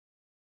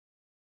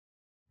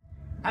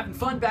Having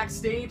fun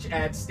backstage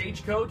at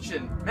Stagecoach,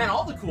 and man,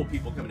 all the cool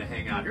people coming to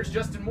hang out. Here's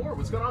Justin Moore.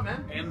 What's going on,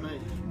 man? And me.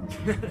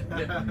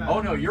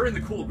 Oh no, you're in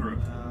the cool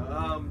group.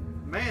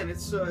 Man,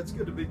 it's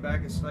good to be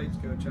back at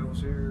Stagecoach. I was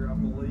here, I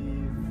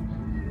believe,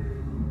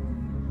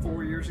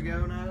 4 years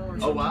ago now, or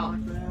something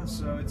like that.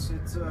 So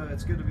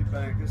it's good to be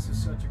back. This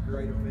is such a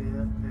great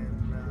event,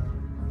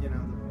 and you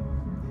know,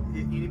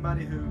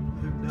 anybody who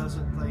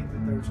doesn't think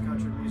that there's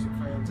country music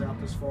fans out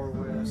this far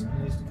west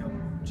needs to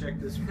come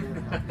check this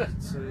event out.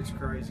 It's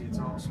crazy. It's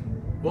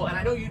awesome. Well, and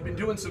I know you've been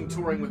doing some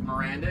touring with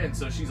Miranda, and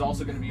so she's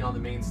also going to be on the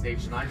main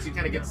stage tonight. So you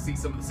kind of get to see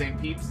some of the same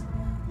peeps.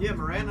 Yeah,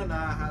 Miranda and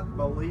I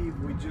believe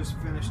we just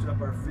finished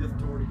up our 5th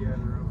tour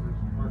together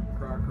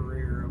over our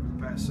career over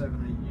the past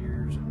 7-8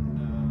 years,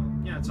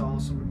 and yeah, it's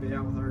awesome to be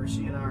out with her.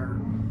 She and I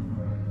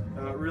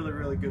are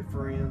really good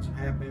friends and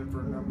have been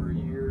for a number of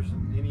years,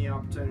 and any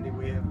opportunity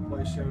we have to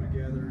play a show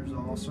together is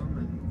awesome.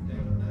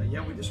 And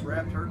yeah, we just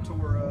wrapped her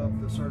tour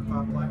up, the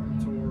Certified Platinum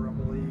tour, I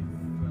believe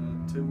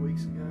 2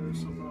 weeks ago,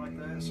 something like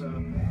that. So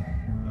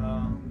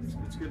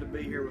it's good to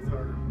be here with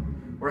her.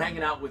 We're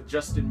hanging out with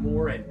Justin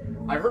Moore, and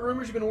I heard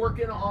rumors you've been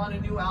working on a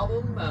new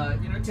album.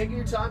 You know, taking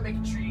your time,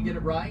 making sure you get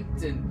it right.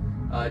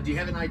 And do you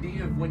have an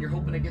idea of when you're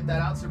hoping to get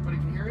that out so everybody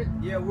can hear it?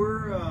 Yeah,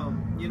 we're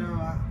you know,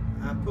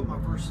 I put my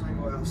first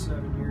single out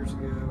 7 years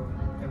ago,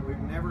 and we've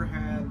never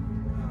had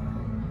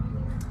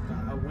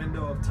a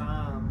window of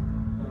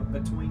time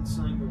between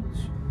singles.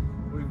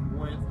 We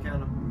went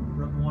kind of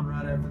one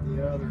right after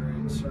the other,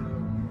 and so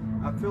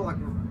I feel like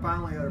we're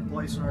finally at a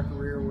place in our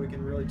career where we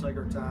can really take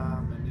our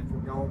time, and if we're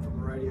gone from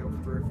the radio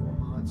for 3 or 4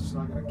 months, it's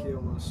not going to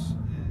kill us,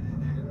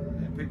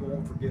 and people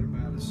won't forget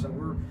about us. So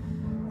we're,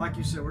 like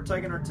you said, we're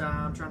taking our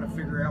time, trying to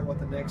figure out what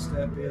the next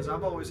step is.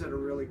 I've always had a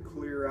really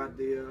clear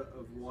idea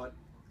of what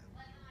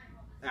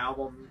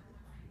album,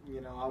 you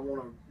know, I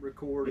want to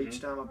record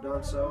each time I've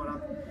done so, and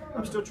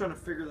I'm still trying to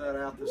figure that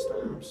out this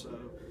time. So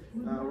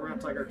we're going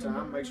to take our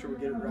time, make sure we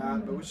get it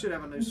right, but we should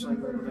have a new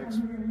single in the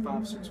next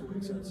 5-6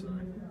 weeks, I'd say.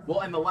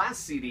 Well, and the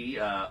last CD,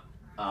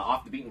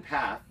 Off the Beaten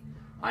Path,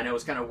 I know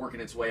is kind of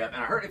working its way up,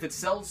 and I heard if it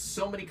sells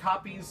so many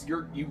copies,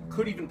 you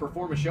could even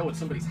perform a show at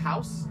somebody's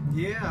house.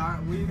 Yeah,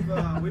 we've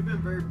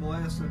been very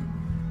blessed,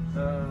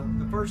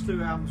 and the first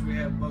 2 albums we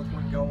had both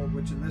went gold,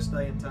 which in this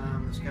day and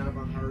time is kind of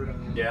unheard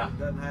of. Yeah. It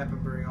doesn't happen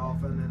very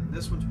often, and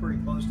this one's pretty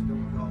close to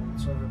going gold.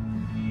 So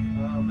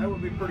that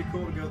would be pretty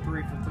cool to go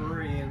 3 for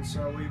 3, and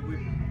so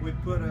we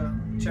put a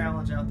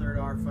challenge out there to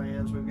our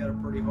fans. We've got a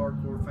pretty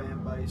hardcore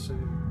fan base who,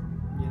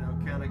 you know,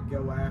 kind of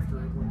go after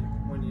it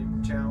when you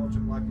challenge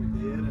them like we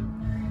did,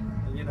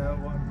 and you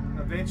know,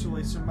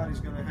 eventually somebody's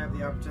going to have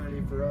the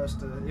opportunity for us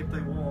to, if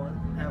they want,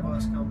 have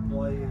us come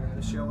play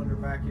a show in their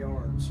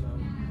backyard. So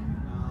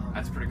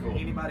that's pretty cool.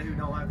 Anybody who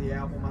don't have the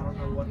album, I don't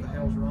know what the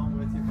hell's wrong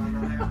with you by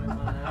not having it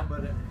by now,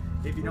 but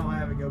if you don't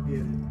have it, go get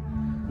it.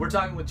 We're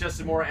talking with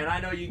Justin Moore, and I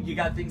know you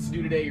got things to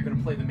do today. You're going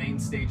to play the main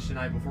stage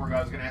tonight. Before I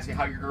was going to ask you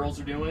how your girls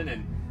are doing,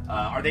 and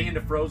are they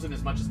into Frozen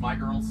as much as my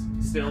girls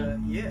still?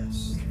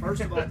 Yes.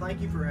 First of all,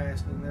 thank you for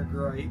asking. They're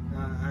great.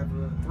 I have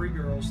 3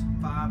 girls,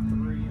 5, 3,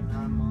 and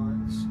 9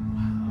 months,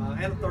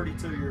 and a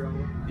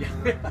 32-year-old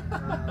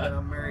that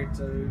I'm married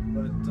to.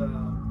 But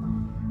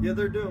yeah,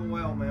 they're doing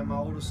well, man. My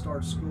oldest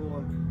starts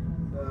school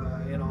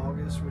in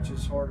August, which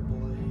is hard to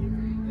believe,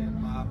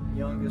 and my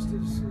youngest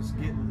is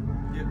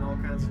getting all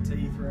kinds of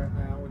teeth right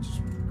now, which is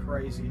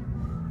crazy.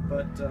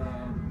 But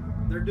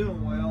they're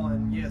doing well,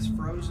 and yes,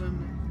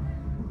 Frozen.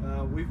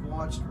 We've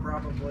watched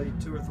probably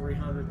 200,000 or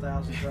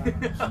 300,000 times over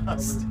the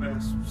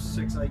past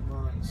 6-8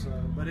 months.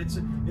 But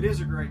it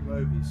is a great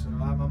movie, so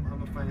I'm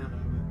a fan of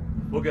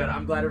it. Well, good.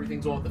 I'm glad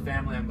everything's well with the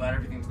family. I'm glad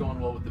everything's going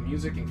well with the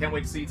music, and can't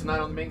wait to see you tonight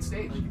on the main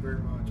stage. Thank you very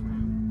much,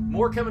 man.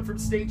 More coming from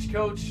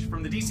Stagecoach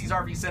from the DC's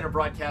RV Center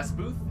broadcast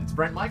booth. It's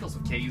Brent Michaels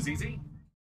with KUZZ.